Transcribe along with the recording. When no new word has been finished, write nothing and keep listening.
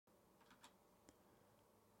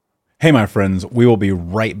Hey, my friends, we will be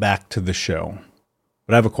right back to the show.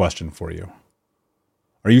 But I have a question for you.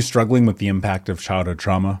 Are you struggling with the impact of childhood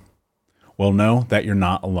trauma? Well, know that you're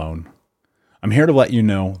not alone. I'm here to let you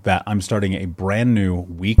know that I'm starting a brand new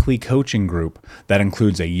weekly coaching group that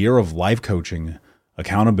includes a year of life coaching,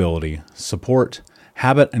 accountability, support,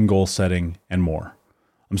 habit and goal setting, and more.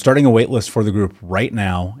 I'm starting a waitlist for the group right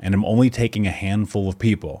now, and I'm only taking a handful of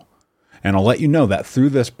people. And I'll let you know that through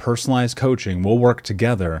this personalized coaching, we'll work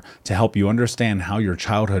together to help you understand how your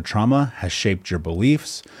childhood trauma has shaped your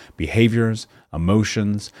beliefs, behaviors,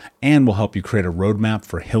 emotions, and will help you create a roadmap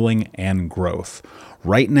for healing and growth.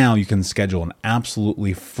 Right now, you can schedule an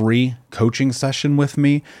absolutely free coaching session with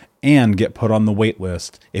me and get put on the wait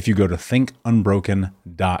list if you go to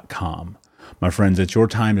thinkunbroken.com. My friends, it's your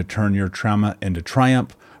time to turn your trauma into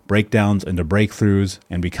triumph, breakdowns into breakthroughs,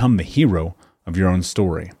 and become the hero of your own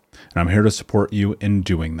story. And I'm here to support you in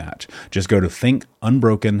doing that. Just go to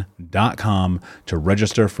thinkunbroken.com to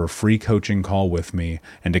register for a free coaching call with me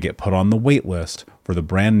and to get put on the wait list for the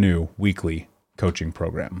brand new weekly coaching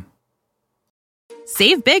program.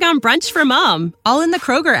 Save big on brunch for mom, all in the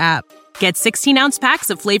Kroger app. Get 16-ounce packs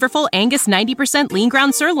of flavorful Angus 90% lean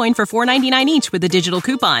ground sirloin for $4.99 each with a digital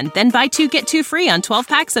coupon. Then buy 2, get 2 free on 12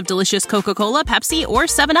 packs of delicious Coca-Cola, Pepsi, or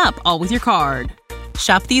 7-Up, all with your card.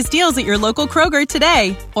 Shop these deals at your local Kroger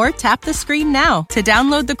today, or tap the screen now to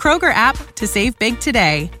download the Kroger app to save big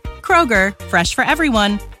today. Kroger, fresh for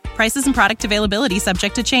everyone. Prices and product availability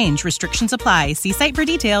subject to change. Restrictions apply. See site for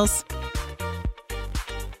details.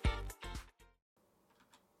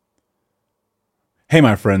 Hey,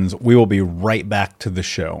 my friends, we will be right back to the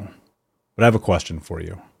show. But I have a question for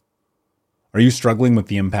you. Are you struggling with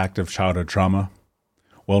the impact of childhood trauma?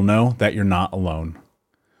 Well, know that you're not alone.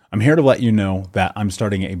 I'm here to let you know that I'm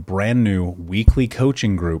starting a brand new weekly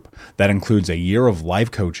coaching group that includes a year of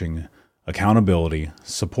life coaching, accountability,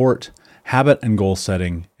 support, habit and goal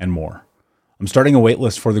setting, and more. I'm starting a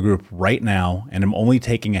waitlist for the group right now, and I'm only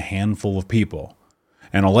taking a handful of people.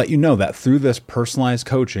 And I'll let you know that through this personalized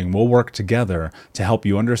coaching, we'll work together to help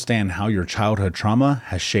you understand how your childhood trauma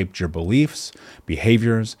has shaped your beliefs,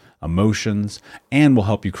 behaviors, emotions, and will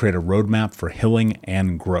help you create a roadmap for healing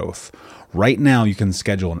and growth. Right now, you can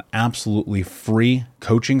schedule an absolutely free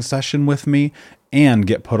coaching session with me and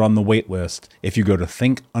get put on the wait list if you go to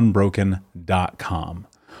thinkunbroken.com.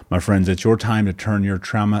 My friends, it's your time to turn your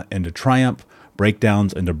trauma into triumph,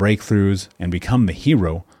 breakdowns into breakthroughs, and become the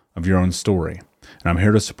hero of your own story. And I'm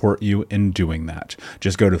here to support you in doing that.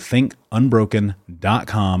 Just go to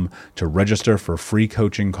thinkunbroken.com to register for a free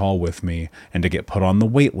coaching call with me and to get put on the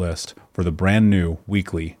wait list for the brand new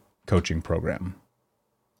weekly coaching program.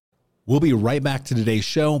 We'll be right back to today's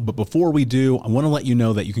show, but before we do, I want to let you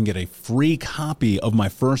know that you can get a free copy of my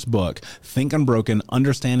first book, Think Unbroken,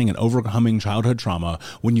 Understanding and Overcoming Childhood Trauma,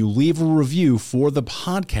 when you leave a review for the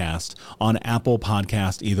podcast on Apple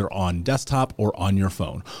Podcast, either on desktop or on your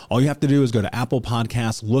phone. All you have to do is go to Apple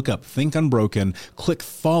Podcasts, look up Think Unbroken, click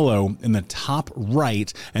follow in the top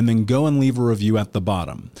right, and then go and leave a review at the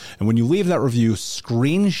bottom. And when you leave that review,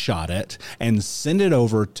 screenshot it and send it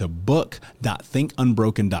over to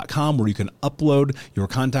book.thinkunbroken.com, where you can upload your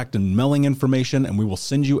contact and mailing information, and we will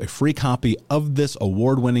send you a free copy of this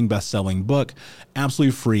award-winning best-selling book,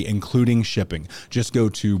 absolutely free, including shipping. Just go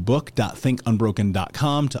to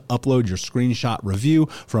book.thinkunbroken.com to upload your screenshot review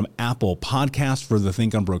from Apple Podcasts for the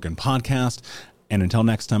Think Unbroken podcast. And until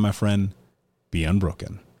next time, my friend, be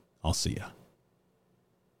unbroken. I'll see you.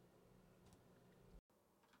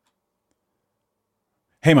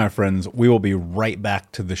 Hey, my friends, we will be right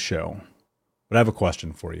back to the show. But I have a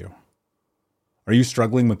question for you. Are you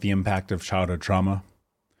struggling with the impact of childhood trauma?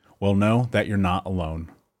 Well, know that you're not alone.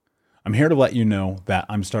 I'm here to let you know that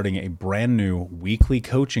I'm starting a brand new weekly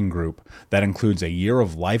coaching group that includes a year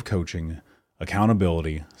of life coaching,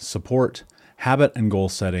 accountability, support, habit and goal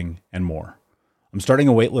setting, and more. I'm starting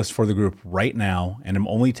a waitlist for the group right now, and I'm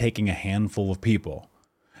only taking a handful of people.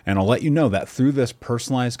 And I'll let you know that through this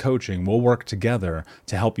personalized coaching, we'll work together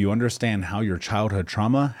to help you understand how your childhood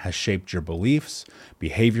trauma has shaped your beliefs,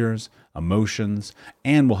 behaviors, emotions,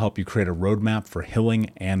 and will help you create a roadmap for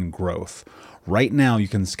healing and growth. Right now, you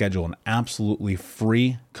can schedule an absolutely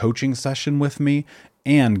free coaching session with me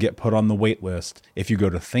and get put on the wait list if you go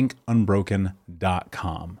to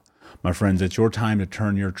thinkunbroken.com. My friends, it's your time to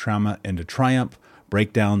turn your trauma into triumph,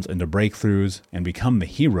 breakdowns into breakthroughs, and become the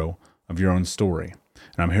hero of your own story.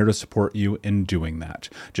 And I'm here to support you in doing that.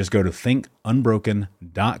 Just go to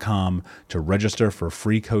thinkunbroken.com to register for a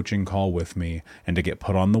free coaching call with me and to get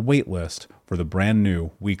put on the wait list for the brand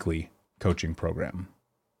new weekly coaching program.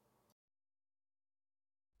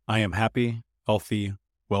 I am happy, healthy,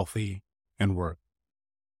 wealthy, and worthy.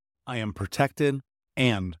 I am protected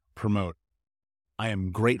and promoted. I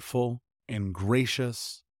am grateful and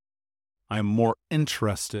gracious. I am more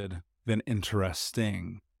interested than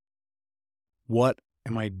interesting. What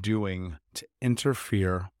am I doing to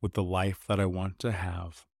interfere with the life that I want to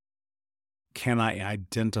have? Can I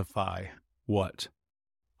identify what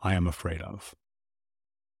I am afraid of?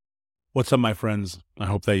 What's up, my friends? I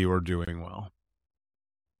hope that you are doing well.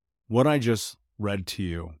 What I just read to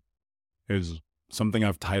you is something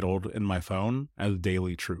I've titled in my phone as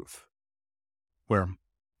Daily Truth, where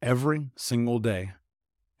every single day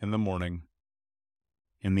in the morning,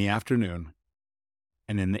 in the afternoon,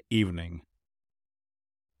 and in the evening,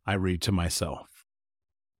 I read to myself.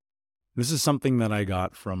 This is something that I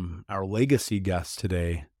got from our legacy guest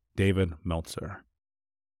today, David Meltzer.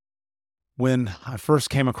 When I first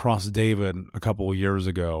came across David a couple of years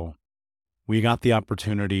ago, we got the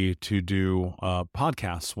opportunity to do a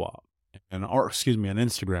podcast swap, an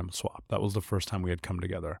Instagram swap. That was the first time we had come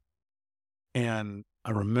together. And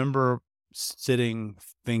I remember sitting,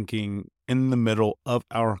 thinking in the middle of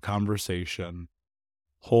our conversation,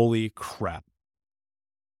 holy crap.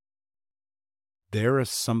 There is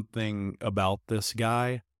something about this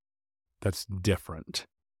guy that's different.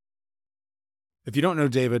 If you don't know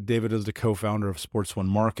David, David is the co-founder of Sports One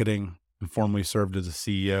Marketing and formerly served as the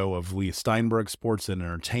CEO of Lee Steinberg Sports and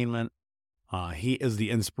Entertainment. He is the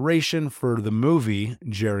inspiration for the movie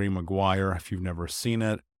Jerry Maguire, if you've never seen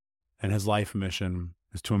it, and his life mission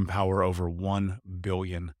is to empower over 1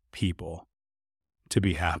 billion people to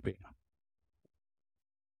be happy.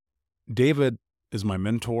 David is my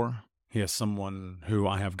mentor. He is someone who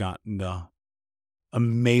I have gotten the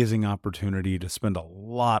amazing opportunity to spend a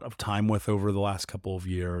lot of time with over the last couple of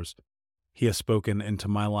years. He has spoken into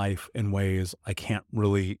my life in ways I can't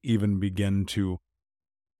really even begin to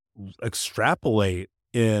extrapolate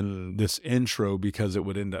in this intro because it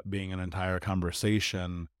would end up being an entire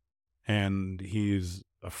conversation. And he's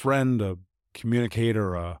a friend, a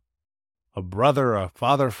communicator, a brother, a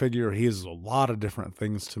father figure. He's a lot of different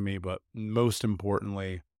things to me, but most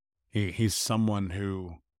importantly, he's someone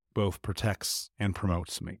who both protects and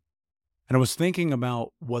promotes me. And I was thinking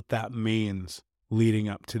about what that means leading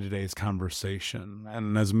up to today's conversation.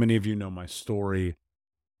 And as many of you know my story,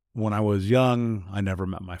 when I was young, I never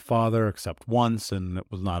met my father except once, and it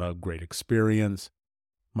was not a great experience.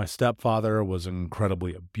 My stepfather was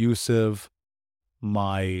incredibly abusive.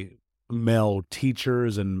 My male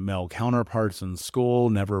teachers and male counterparts in school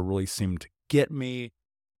never really seemed to get me.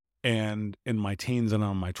 And in my teens and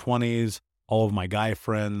on my 20s, all of my guy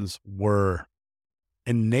friends were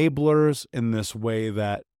enablers in this way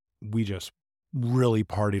that we just really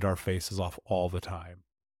partied our faces off all the time.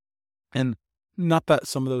 And not that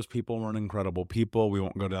some of those people weren't incredible people. We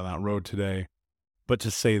won't go down that road today. But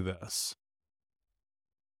to say this,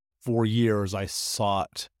 for years I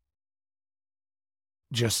sought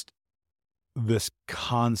just this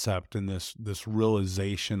concept and this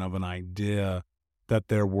realization of an idea that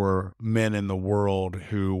there were men in the world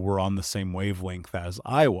who were on the same wavelength as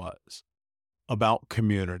I was, about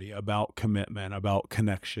community, about commitment, about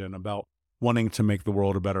connection, about wanting to make the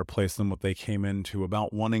world a better place than what they came into,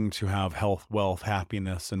 about wanting to have health, wealth,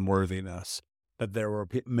 happiness, and worthiness, that there were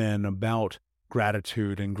men about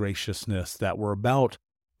gratitude and graciousness, that were about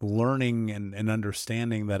learning and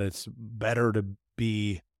understanding that it's better to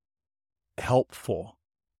be helpful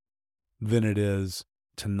than it is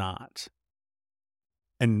to not.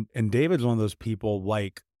 And David's one of those people,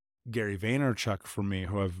 like Gary Vaynerchuk for me,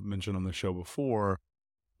 who I've mentioned on the show before,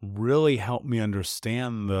 really helped me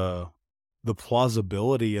understand the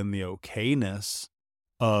plausibility and the okayness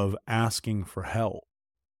of asking for help.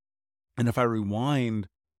 And if I rewind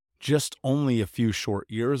just only a few short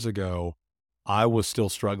years ago, I was still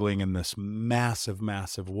struggling in this massive,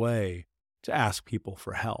 massive way to ask people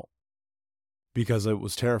for help because it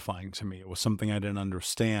was terrifying to me. It was something I didn't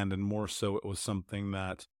understand, and more so it was something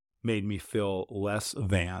that made me feel less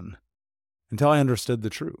than, until I understood the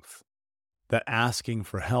truth, that asking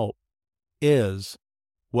for help is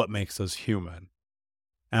what makes us human.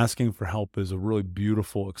 Asking for help is a really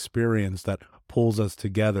beautiful experience that pulls us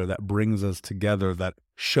together, that brings us together, that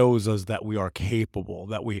shows us that we are capable,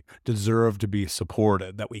 that we deserve to be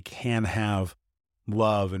supported, that we can have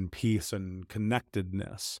love and peace and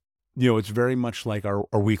connectedness. You know, it's very much like our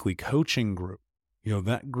weekly coaching group. You know,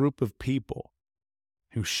 that group of people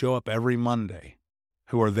who show up every Monday,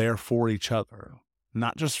 who are there for each other.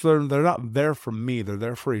 Not just for, they're not there for me, they're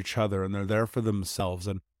there for each other, and they're there for themselves.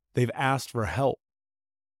 And they've asked for help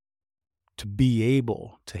to be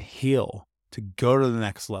able to heal, to go to the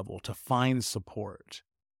next level, to find support.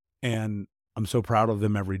 And I'm so proud of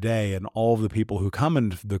them every day and all of the people who come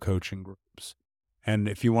into the coaching groups. And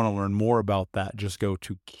if you want to learn more about that, just go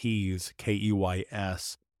to keys,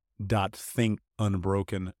 KEYS,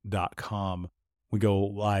 .thinkunbroken.com. We go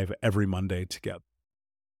live every Monday together.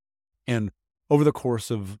 And over the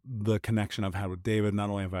course of the connection I've had with David, not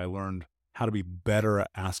only have I learned how to be better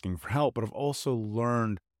at asking for help, but I've also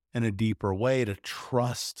learned in a deeper way to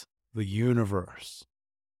trust the universe.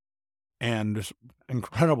 And this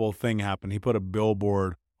incredible thing happened. He put a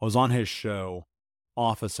billboard. I was on his show,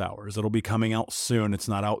 Office Hours. It'll be coming out soon. It's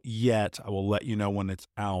not out yet. I will let you know when it's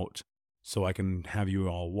out so I can have you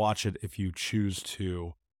all watch it if you choose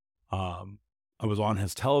to. I was on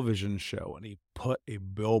his television show, and he put a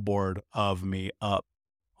billboard of me up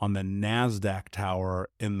on the NASDAQ tower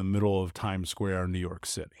in the middle of Times Square, New York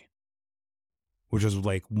City, which is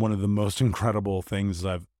like one of the most incredible things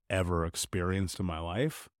I've ever experienced in my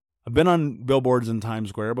life. I've been on billboards in Times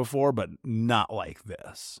Square before, but not like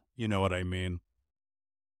this. You know what I mean?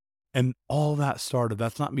 And all that started,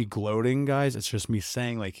 that's not me gloating, guys. It's just me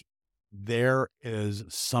saying, like, there is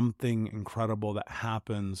something incredible that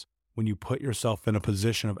happens when you put yourself in a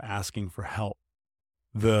position of asking for help.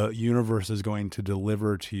 The universe is going to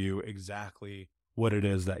deliver to you exactly what it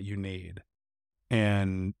is that you need.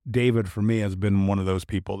 And David, for me, has been one of those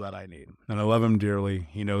people that I need. And I love him dearly.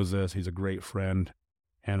 He knows this. He's a great friend.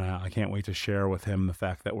 And I can't wait to share with him the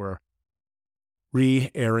fact that we're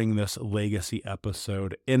re-airing this legacy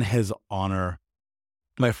episode in his honor.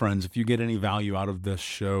 My friends, if you get any value out of this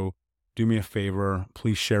show, do me a favor.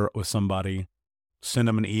 Please share it with somebody. Send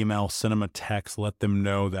them an email, send them a text, let them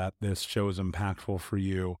know that this show is impactful for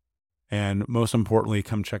you. And most importantly,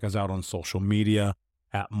 come check us out on social media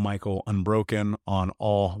at Michael Unbroken on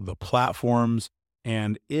all the platforms.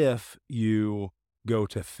 And if you go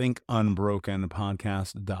to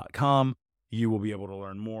thinkunbrokenpodcast.com, you will be able to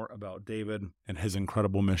learn more about David and his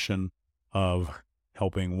incredible mission of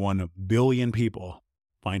helping 1 billion people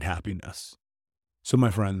find happiness. So,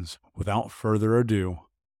 my friends, without further ado,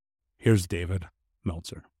 here's David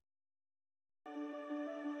Meltzer.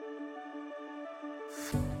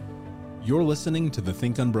 You're listening to the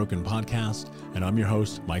Think Unbroken podcast, and I'm your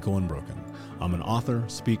host, Michael Unbroken. I'm an author,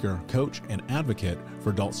 speaker, coach, and advocate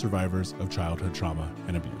for adult survivors of childhood trauma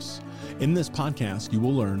and abuse. In this podcast, you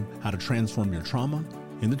will learn how to transform your trauma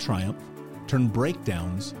into triumph, turn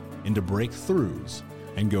breakdowns into breakthroughs,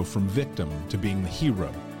 and go from victim to being the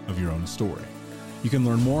hero of your own story. You can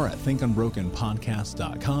learn more at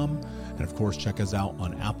thinkunbrokenpodcast.com, and of course, check us out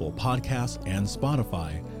on Apple Podcasts and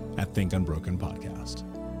Spotify at Think Unbroken Podcast.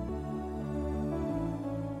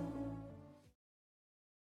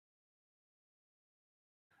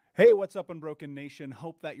 Hey, what's up, Unbroken Nation?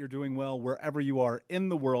 Hope that you're doing well wherever you are in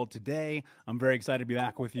the world today. I'm very excited to be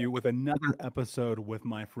back with you with another episode with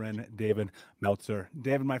my friend, David Meltzer.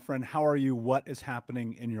 David, my friend, how are you? What is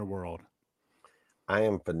happening in your world? I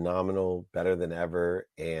am phenomenal, better than ever,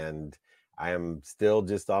 and I am still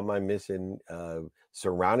just on my mission,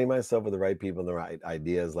 surrounding myself with the right people and the right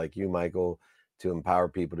ideas like you, Michael, to empower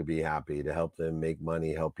people to be happy, to help them make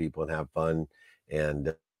money, help people and have fun,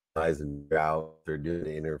 and figure out what they're doing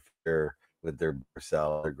to interfere with their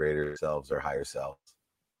self, their greater selves, their higher selves.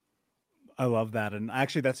 I love that. And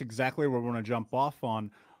actually, that's exactly where we want to jump off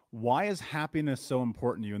on. Why is happiness so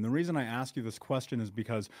important to you? And the reason I ask you this question is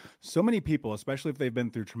because so many people, especially if they've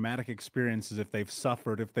been through traumatic experiences, if they've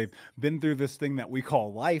suffered, if they've been through this thing that we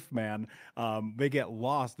call life, man, they get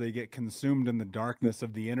lost. They get consumed in the darkness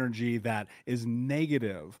of the energy that is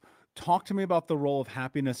negative. Talk to me about the role of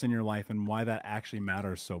happiness in your life and why that actually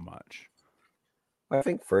matters so much. I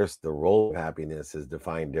think first, the role of happiness is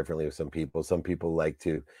defined differently with some people. Some people like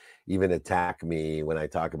to even attack me when I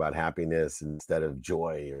talk about happiness instead of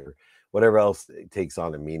joy or whatever else takes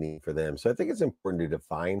on a meaning for them. So I think it's important to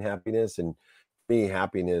define happiness. And for me,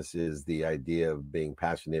 happiness is the idea of being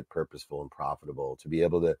passionate, purposeful, and profitable, to be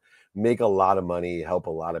able to make a lot of money, help a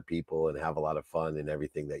lot of people, and have a lot of fun in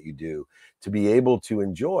everything that you do, to be able to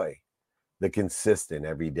enjoy the consistent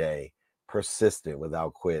every day, persistent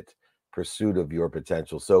without quit pursuit of your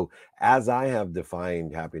potential. So as I have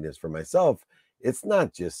defined happiness for myself, it's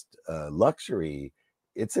not just a luxury,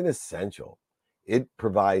 it's an essential. It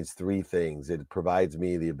provides 3 things. It provides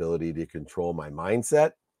me the ability to control my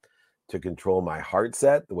mindset, to control my heart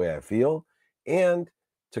set, the way I feel, and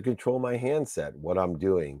to control my handset, what I'm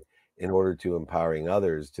doing, in order to empowering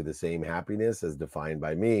others to the same happiness as defined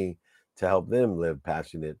by me, to help them live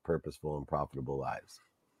passionate, purposeful, and profitable lives.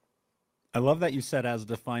 I love that you said as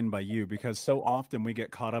defined by you, because so often we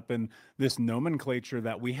get caught up in this nomenclature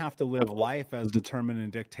that we have to live life as determined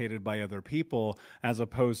and dictated by other people, as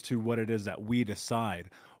opposed to what it is that we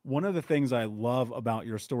decide. One of the things I love about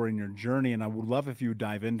your story and your journey, and I would love if you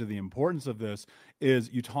dive into the importance of this, is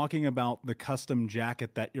you talking about the custom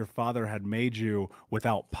jacket that your father had made you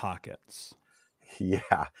without pockets.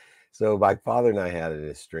 Yeah. So my father and I had an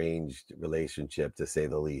estranged relationship, to say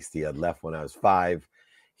the least. He had left when I was 5.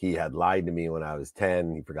 He had lied to me when I was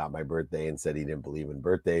 10. He forgot my birthday and said he didn't believe in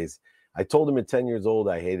birthdays. I told him at 10 years old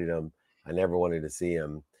I hated him. I never wanted to see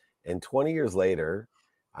him. And 20 years later,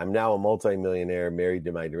 I'm now a multimillionaire, married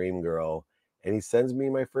to my dream girl, and he sends me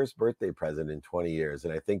my first birthday present in 20 years.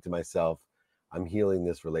 And I think to myself, I'm healing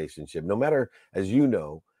this relationship. No matter, as you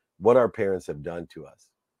know, what our parents have done to us,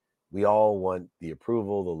 we all want the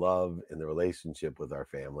approval, the love, and the relationship with our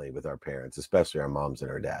family, with our parents, especially our moms and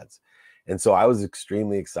our dads. And so I was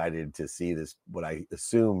extremely excited to see this, what I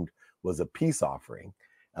assumed was a peace offering,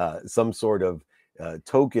 some sort of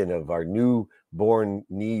token of our newborn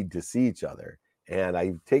need to see each other. And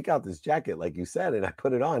I take out this jacket, like you said, and I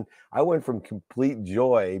put it on. I went from complete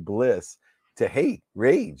joy, bliss, to hate,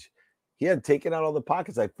 rage. He had taken out all the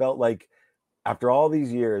pockets. I felt like after all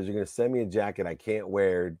these years, you're going to send me a jacket I can't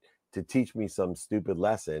wear to teach me some stupid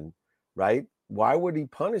lesson, right? Why would he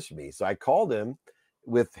punish me? So I called him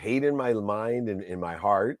with hate in my mind and in my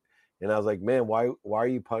heart. And I was like, man, why are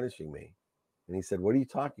you punishing me? And he said, what are you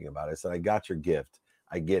talking about? I said, I got your gift.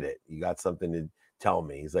 I get it. You got something to tell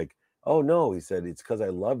me. He's like, oh no. He said, it's because I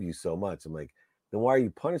love you so much. I'm like, then why are you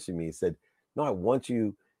punishing me? He said, no, I want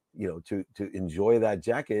you, to enjoy that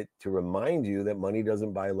jacket, to remind you that money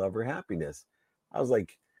doesn't buy love or happiness. I was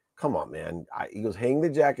like, come on, man. He goes, hang the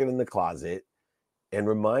jacket in the closet and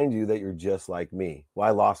remind you that you're just like me. Well,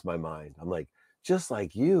 I lost my mind. I'm like, just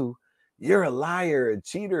like you? You're a liar, a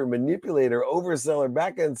cheater, manipulator, overseller,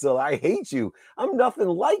 back-end seller. I hate you. I'm nothing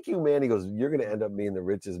like you, man. He goes, you're going to end up being the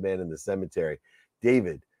richest man in the cemetery.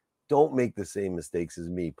 David, don't make the same mistakes as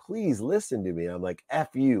me. Please listen to me. I'm like, F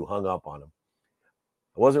you, hung up on him.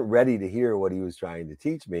 I wasn't ready to hear what he was trying to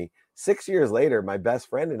teach me. 6 years later, my best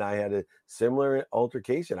friend and I had a similar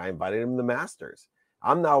altercation. I invited him to the Masters.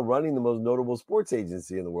 I'm now running the most notable sports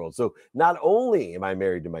agency in the world. So not only am I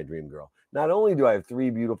married to my dream girl, not only do I have 3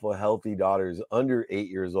 beautiful, healthy daughters under 8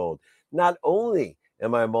 years old, not only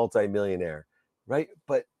am I a multimillionaire, right?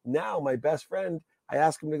 But now my best friend, I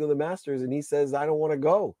asked him to go to the Masters and he says, I don't want to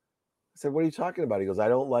go. I said, what are you talking about? He goes, I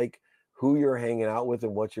don't like who you're hanging out with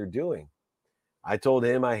and what you're doing. I told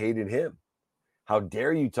him I hated him. How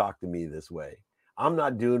dare you talk to me this way? I'm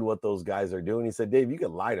not doing what those guys are doing. He said, Dave, you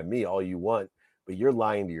can lie to me all you want, but you're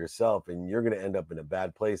lying to yourself and you're going to end up in a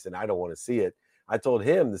bad place. And I don't want to see it. I told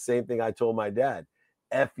him the same thing I told my dad.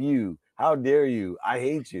 F you. How dare you? I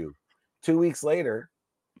hate you. 2 weeks later,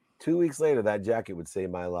 that jacket would save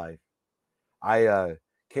my life. I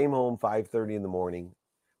came home 5:30 in the morning.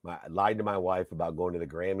 I lied to my wife about going to the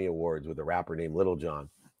Grammy Awards with a rapper named Little John.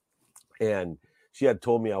 And she had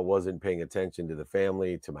told me I wasn't paying attention to the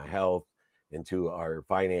family, to my health, and to our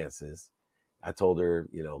finances. I told her,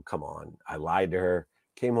 come on. I lied to her,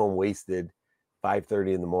 came home wasted,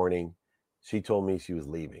 5:30 in the morning. She told me she was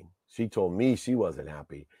leaving. She told me she wasn't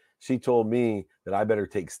happy. She told me that I better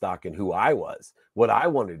take stock in who I was, what I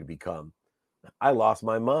wanted to become. I lost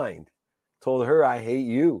my mind. Told her, I hate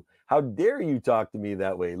you. How dare you talk to me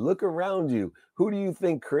that way? Look around you. Who do you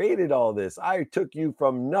think created all this? I took you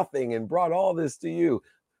from nothing and brought all this to you.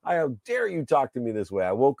 How dare you talk to me this way?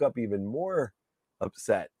 I woke up even more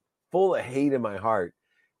upset, full of hate in my heart.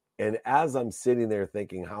 And as I'm sitting there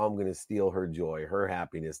thinking how I'm going to steal her joy, her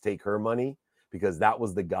happiness, take her money, because that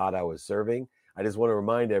was the God I was serving, I just want to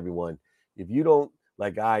remind everyone, if you don't,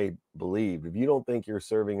 like I believed, if you don't think you're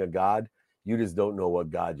serving a God, you just don't know what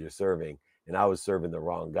God you're serving. And I was serving the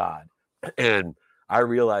wrong God. And I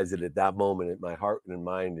realized that at that moment, my heart and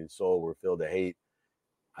mind and soul were filled with hate.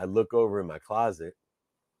 I look over in my closet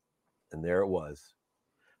and there it was.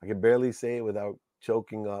 I can barely say it without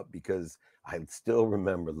choking up because I still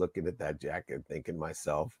remember looking at that jacket, thinking to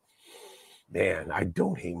myself, man, I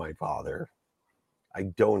don't hate my father. I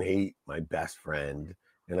don't hate my best friend.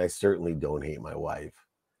 And I certainly don't hate my wife.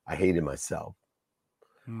 I hated myself.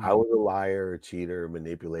 I was a liar, a cheater, a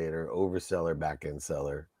manipulator, overseller, back-end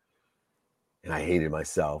seller, and I hated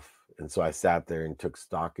myself. And so I sat there and took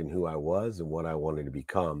stock in who I was and what I wanted to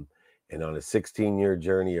become. And on a 16-year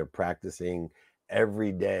journey of practicing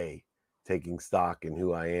every day, taking stock in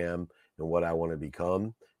who I am and what I want to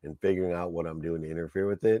become and figuring out what I'm doing to interfere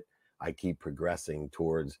with it, I keep progressing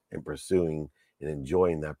towards and pursuing and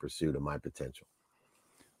enjoying that pursuit of my potential.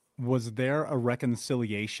 Was there a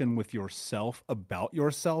reconciliation with yourself about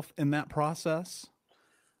yourself in that process?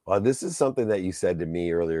 Well, this is something that you said to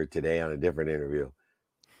me earlier today on a different interview.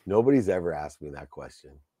 Nobody's ever asked me that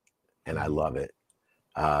question, and I love it.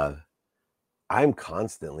 Uh, I'm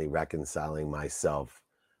constantly reconciling myself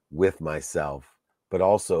with myself, but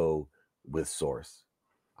also with source.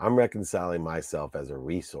 I'm reconciling myself as a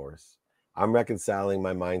resource. I'm reconciling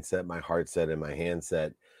my mindset, my heart set, and my hand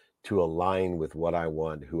set to align with what I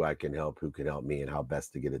want, who I can help, who can help me, and how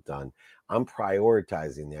best to get it done. I'm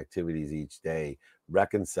prioritizing the activities each day,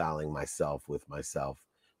 reconciling myself with myself,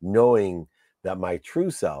 knowing that my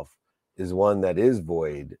true self is one that is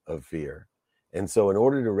void of fear. And so, in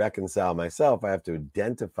order to reconcile myself, I have to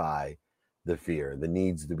identify the fear, the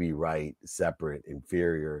needs to be right, separate,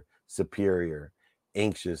 inferior, superior,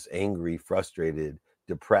 anxious, angry, frustrated,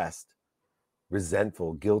 depressed,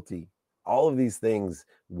 resentful, guilty, all of these things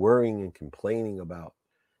worrying and complaining about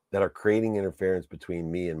that are creating interference between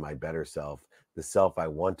me and my better self, the self I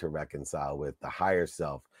want to reconcile with, the higher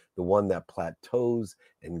self, the one that plateaus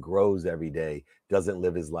and grows every day, doesn't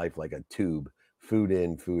live his life like a tube, food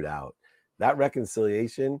in, food out. That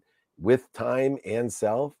reconciliation with time and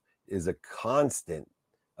self is a constant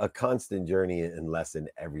journey and lesson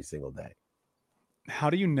every single day.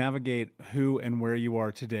 How do you navigate who and where you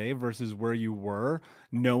are today versus where you were,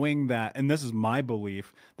 knowing that, and this is my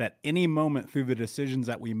belief, that any moment through the decisions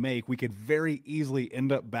that we make, we could very easily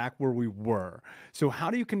end up back where we were. So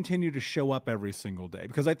how do you continue to show up every single day?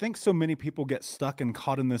 Because I think so many people get stuck and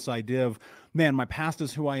caught in this idea of, man, my past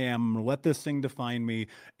is who I am. I'm gonna let this thing define me.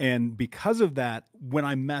 And because of that, when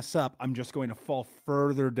I mess up, I'm just going to fall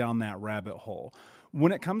further down that rabbit hole.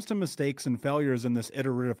 When it comes to mistakes and failures in this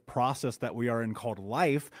iterative process that we are in called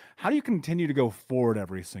life, how do you continue to go forward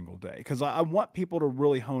every single day? Because I want people to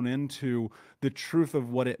really hone into the truth of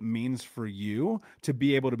what it means for you to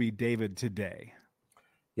be able to be David today.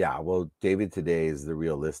 Yeah, well, David today is the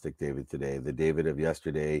realistic David today. The David of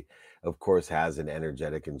yesterday, of course, has an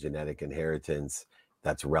energetic and genetic inheritance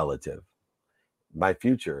that's relative. My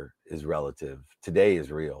future is relative. Today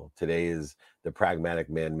is real. Today is the pragmatic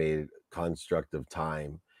man made construct of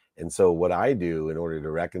time. And so what I do in order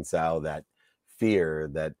to reconcile that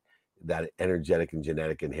fear that energetic and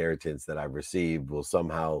genetic inheritance that I've received will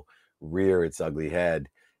somehow rear its ugly head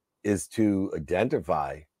is to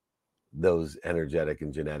identify those energetic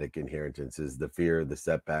and genetic inheritances, the fear, the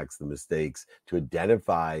setbacks, the mistakes, to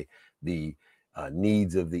identify the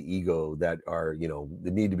needs of the ego that are, the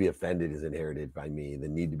need to be offended is inherited by me. The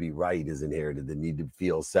need to be right is inherited. The need to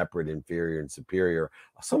feel separate, inferior, and superior,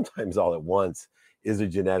 sometimes all at once, is a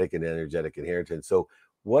genetic and energetic inheritance. So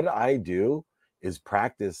what I do is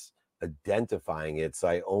practice identifying it. So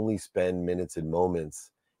I only spend minutes and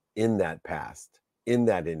moments in that past, in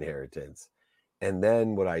that inheritance. And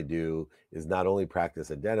then what I do is not only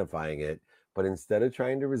practice identifying it, but instead of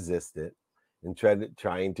trying to resist it and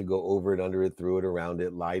trying to go over it, under it, through it, around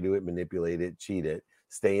it, lie to it, manipulate it, cheat it,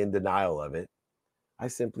 stay in denial of it, I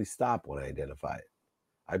simply stop when I identify it.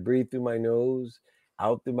 I breathe through my nose,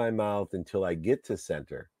 out through my mouth until I get to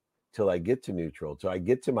center, till I get to neutral, till I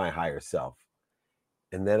get to my higher self.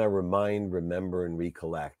 And then I remind, remember, and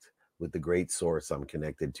recollect with the great source I'm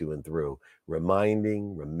connected to and through,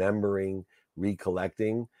 reminding, remembering,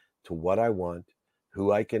 recollecting to what I want,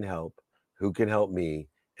 who I can help, who can help me,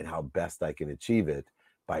 and how best I can achieve it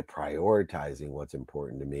by prioritizing what's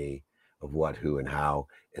important to me, of what, who, and how,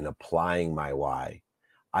 and applying my why.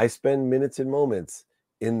 I spend minutes and moments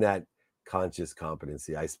in that conscious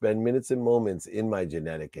competency. I spend minutes and moments in my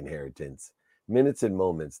genetic inheritance, minutes and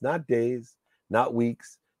moments, not days, not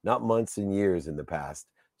weeks, not months and years in the past,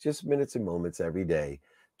 just minutes and moments every day,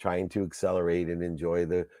 trying to accelerate and enjoy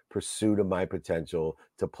the pursuit of my potential,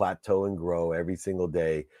 to plateau and grow every single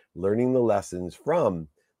day, learning the lessons from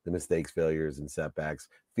the mistakes, failures, and setbacks,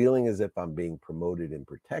 feeling as if I'm being promoted and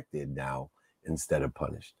protected now instead of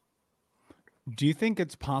punished. Do you think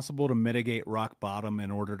it's possible to mitigate rock bottom in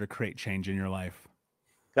order to create change in your life?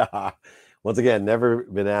 Once again, never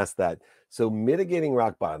been asked that. So mitigating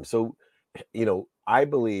rock bottom. So, I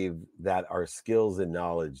believe that our skills and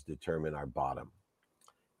knowledge determine our bottom.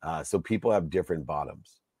 So people have different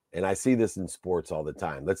bottoms. And I see this in sports all the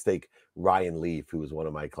time. Let's take Ryan Leaf, who was one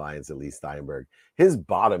of my clients at Lee Steinberg. His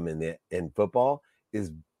bottom in football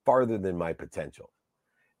is farther than my potential.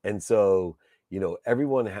 And so,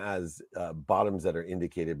 everyone has bottoms that are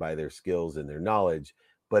indicated by their skills and their knowledge,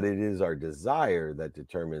 but it is our desire that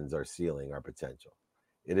determines our ceiling, our potential.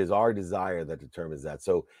 It is our desire that determines that.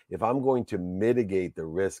 So if I'm going to mitigate the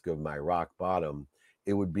risk of my rock bottom,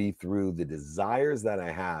 it would be through the desires that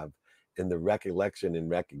I have and the recollection and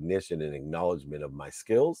recognition and acknowledgement of my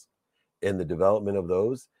skills and the development of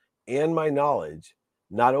those, and my knowledge,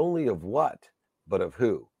 not only of what, but of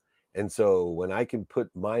who. And so when I can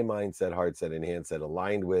put my mindset, heart set, and hand set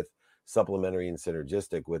aligned with, supplementary and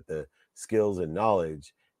synergistic with the skills and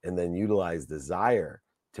knowledge, and then utilize desire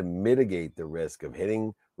to mitigate the risk of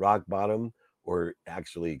hitting rock bottom or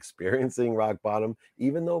actually experiencing rock bottom,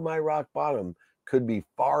 even though my rock bottom could be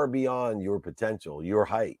far beyond your potential, your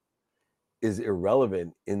height, is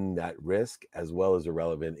irrelevant in that risk as well as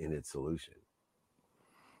irrelevant in its solution.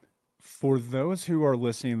 For those who are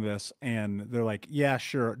listening to this and they're like, yeah,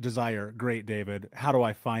 sure, desire, great, David. How do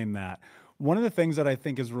I find that? One of the things that I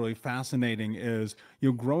think is really fascinating is,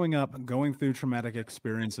 growing up, going through traumatic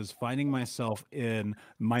experiences, finding myself in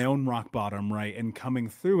my own rock bottom, right, and coming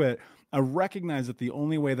through it. I recognized that the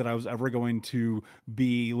only way that I was ever going to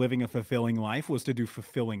be living a fulfilling life was to do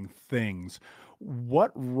fulfilling things.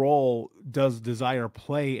 What role does desire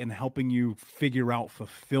play in helping you figure out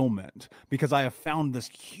fulfillment? Because I have found this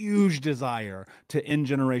huge desire to end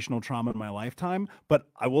generational trauma in my lifetime, but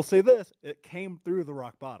I will say this, it came through the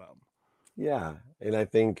rock bottom. Yeah. And I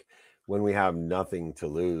think when we have nothing to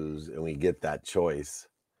lose and we get that choice,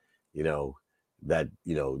 you know, that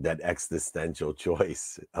existential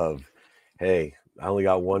choice of, hey, I only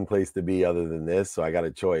got one place to be other than this, so I got a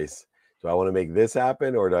choice. Do I want to make this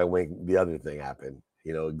happen or do I make the other thing happen?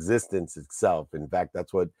 Existence itself. In fact,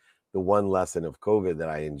 that's what the one lesson of COVID that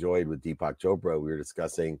I enjoyed with Deepak Chopra, we were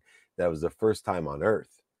discussing that was the first time on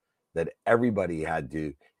earth that everybody had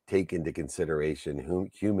to take into consideration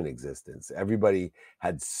human existence. Everybody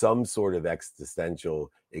had some sort of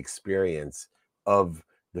existential experience of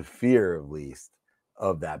the fear, at least,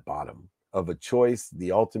 of that bottom, of a choice,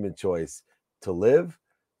 the ultimate choice to live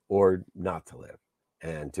or not to live.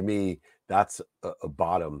 And to me, that's a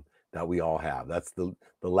bottom that we all have. That's the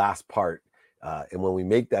last part. And when we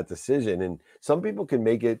make that decision, and some people can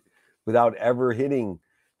make it without ever hitting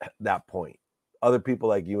that point. Other people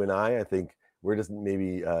like you and I think we're just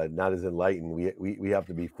maybe not as enlightened. We have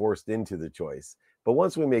to be forced into the choice. But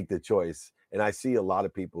once we make the choice, and I see a lot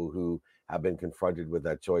of people who have been confronted with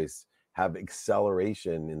that choice have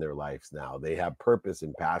acceleration in their lives now. They have purpose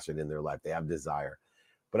and passion in their life. They have desire.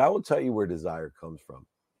 But I will tell you where desire comes from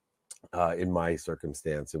in my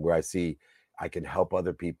circumstance, and where I see I can help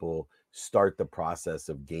other people start the process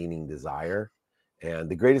of gaining desire. And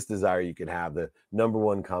the greatest desire you can have, the number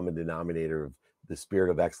one common denominator of the spirit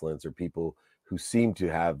of excellence, or people who seem to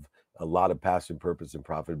have a lot of passion, purpose, and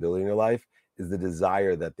profitability in their life, is the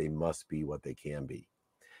desire that they must be what they can be.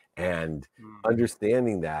 And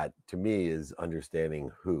understanding that, to me, is understanding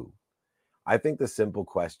who. I think the simple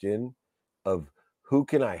question of who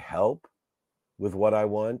can I help with what I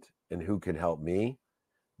want and who can help me,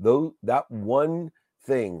 though, that one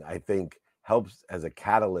thing I think helps as a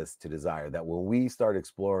catalyst to desire. That when we start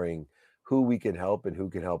exploring who we can help and who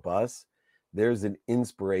can help us, there's an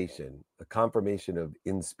inspiration, a confirmation of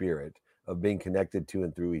in spirit, of being connected to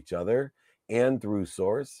and through each other and through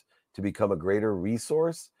source to become a greater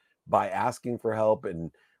resource by asking for help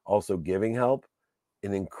and also giving help,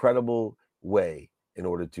 an incredible way in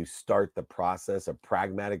order to start the process, a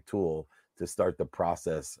pragmatic tool to start the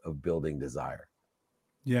process of building desire.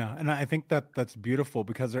 Yeah, and I think that that's beautiful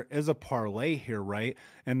because there is a parlay here, right?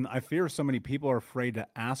 And I fear so many people are afraid to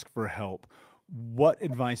ask for help. What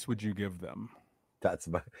advice would you give them?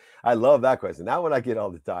 I love that question. That one I get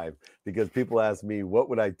all the time because people ask me, what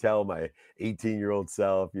would I tell my 18-year-old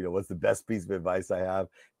self? What's the best piece of advice I have?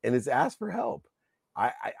 And it's ask for help.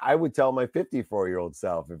 I would tell my 54-year-old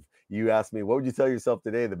self, if you ask me, what would you tell yourself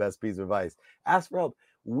today? The best piece of advice, ask for help.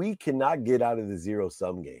 We cannot get out of the zero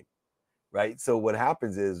sum game, right? So what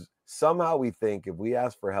happens is somehow we think if we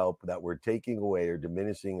ask for help that we're taking away or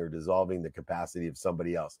diminishing or dissolving the capacity of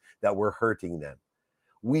somebody else, that we're hurting them.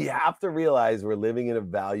 We have to realize we're living in a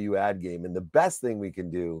value add game. And the best thing we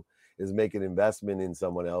can do is make an investment in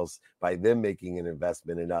someone else by them making an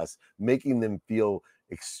investment in us, making them feel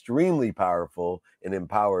extremely powerful and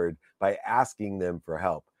empowered by asking them for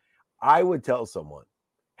help. I would tell someone,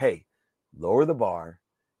 hey, lower the bar,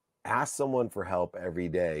 ask someone for help every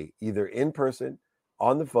day, either in person,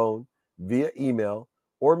 on the phone, via email,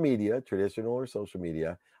 or media, traditional or social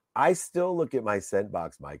media. I still look at my sent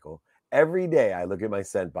box, Michael. Every day I look at my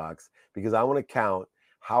sent box because I want to count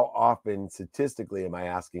how often statistically am I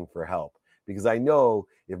asking for help. Because I know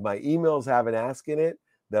if my emails have an ask in it,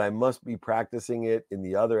 then I must be practicing it in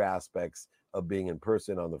the other aspects of being in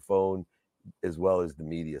person, on the phone, as well as the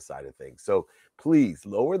media side of things. So please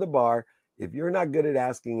lower the bar. If you're not good at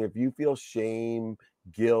asking, if you feel shame,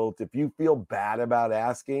 guilt, if you feel bad about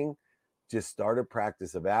asking, just start a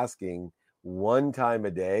practice of asking one time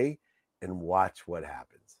a day and watch what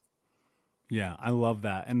happens. Yeah, I love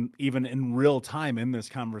that. And even in real time in this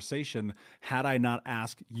conversation, had I not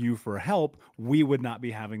asked you for help, we would not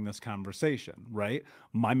be having this conversation, right?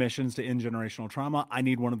 My mission is to end generational trauma. I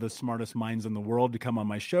need one of the smartest minds in the world to come on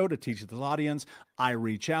my show to teach this audience. I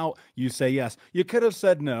reach out, you say yes. You could have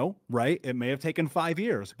said no, right? It may have taken 5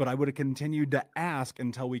 years, but I would have continued to ask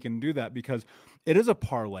until we can do that, because it is a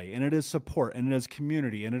parlay, and it is support, and it is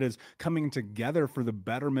community, and it is coming together for the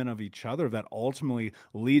betterment of each other that ultimately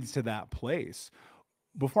leads to that place.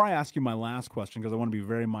 Before I ask you my last question, because I want to be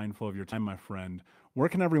very mindful of your time, my friend, where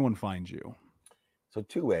can everyone find you? So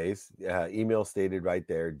 2 ways. Email stated right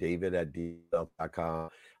there, david@dmeltzer.com.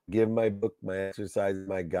 Give my book, my exercise,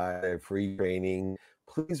 my guide, free training.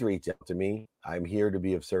 Please reach out to me. I'm here to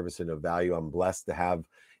be of service and of value. I'm blessed to have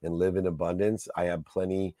and live in abundance. I have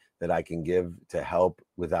plenty that I can give to help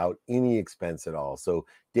without any expense at all. So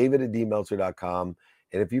david@dmeltzer.com.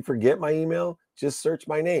 And if you forget my email, just search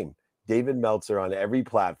my name, David Meltzer, on every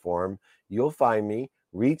platform. You'll find me.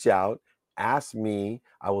 Reach out. Ask me.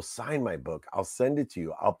 I will sign my book. I'll send it to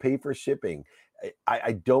you. I'll pay for shipping.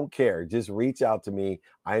 I don't care. Just reach out to me.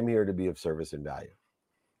 I'm here to be of service and value.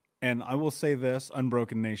 And I will say this,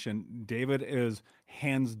 Unbroken Nation, David is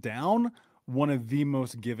hands down one of the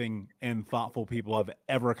most giving and thoughtful people I've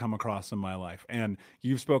ever come across in my life. And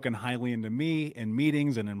you've spoken highly into me in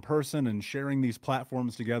meetings and in person and sharing these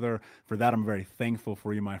platforms together. For that, I'm very thankful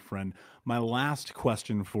for you, my friend. My last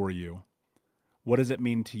question for you: what does it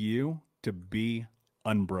mean to you to be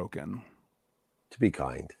unbroken? To be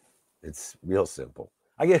kind. It's real simple.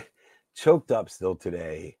 I get choked up still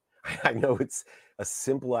today. I know it's a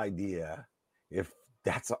simple idea. If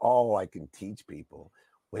that's all I can teach people,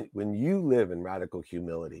 when you live in radical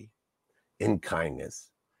humility, in kindness,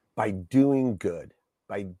 by doing good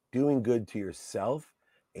to yourself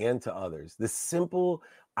and to others, the simple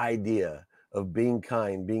idea of being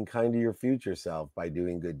kind to your future self by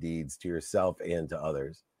doing good deeds to yourself and to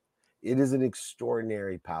others, it is an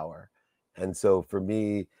extraordinary power. And so for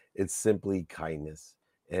me, it's simply kindness.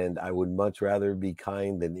 And I would much rather be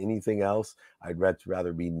kind than anything else. I'd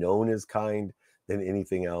rather be known as kind than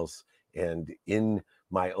anything else. And in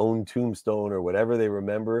my own tombstone or whatever they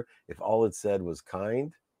remember, if all it said was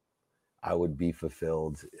kind, I would be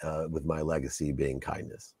fulfilled with my legacy being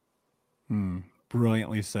kindness.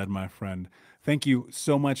 Brilliantly said, my friend. Thank you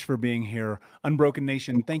so much for being here. Unbroken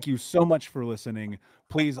Nation, thank you so much for listening.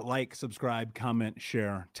 Please like, subscribe, comment,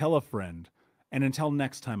 share, tell a friend. And until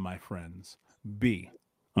next time, my friends, be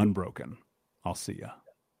unbroken. I'll see ya.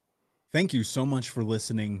 Thank you so much for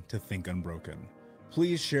listening to Think Unbroken.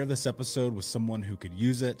 Please share this episode with someone who could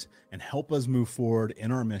use it and help us move forward in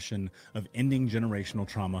our mission of ending generational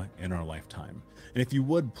trauma in our lifetime. And if you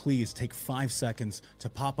would, please take 5 seconds to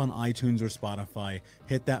pop on iTunes or Spotify,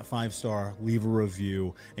 hit that 5-star, leave a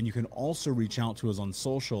review, and you can also reach out to us on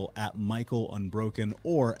social at Michael Unbroken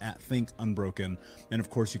or at Think Unbroken. And of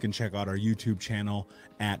course, you can check out our YouTube channel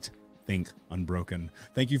at Think Unbroken.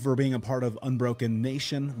 Thank you for being a part of Unbroken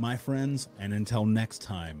Nation, my friends, and until next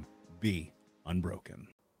time, be unbroken.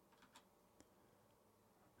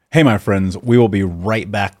 Hey, my friends, we will be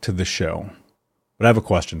right back to the show, but I have a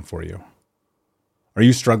question for you. Are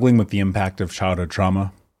you struggling with the impact of childhood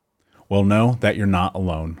trauma? Well, know that you're not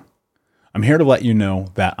alone. I'm here to let you know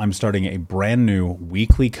that I'm starting a brand new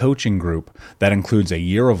weekly coaching group that includes a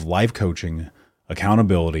year of live coaching,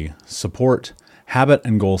 accountability, support, habit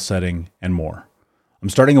and goal setting, and more. I'm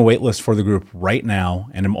starting a waitlist for the group right now,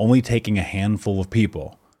 and I'm only taking a handful of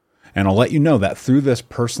people. And I'll let you know that through this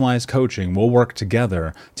personalized coaching, we'll work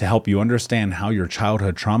together to help you understand how your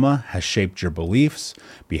childhood trauma has shaped your beliefs,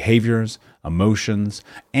 behaviors, emotions,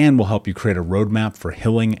 and will help you create a roadmap for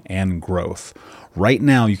healing and growth. Right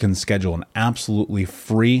now, you can schedule an absolutely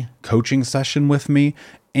free coaching session with me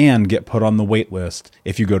and get put on the wait list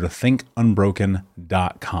if you go to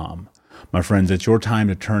thinkunbroken.com. My friends, it's your time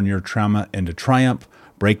to turn your trauma into triumph,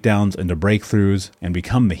 breakdowns into breakthroughs, and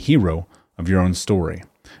become the hero of your own story.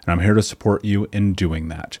 And I'm here to support you in doing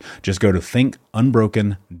that. Just go to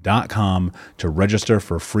thinkunbroken.com to register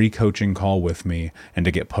for a free coaching call with me and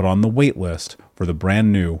to get put on the wait list for the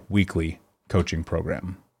brand new weekly coaching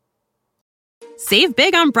program. Save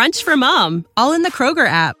big on brunch for mom, all in the Kroger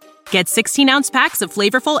app. Get 16-ounce packs of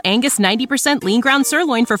flavorful Angus 90% lean ground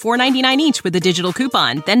sirloin for $4.99 each with a digital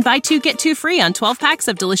coupon. Then buy 2, get 2 free on 12 packs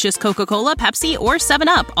of delicious Coca-Cola, Pepsi, or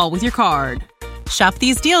 7-Up, all with your card. Shop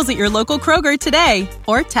these deals at your local Kroger today,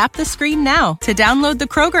 or tap the screen now to download the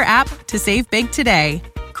Kroger app to save big today.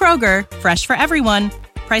 Kroger, fresh for everyone.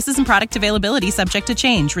 Prices and product availability subject to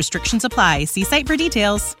change. Restrictions apply. See site for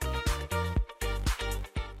details.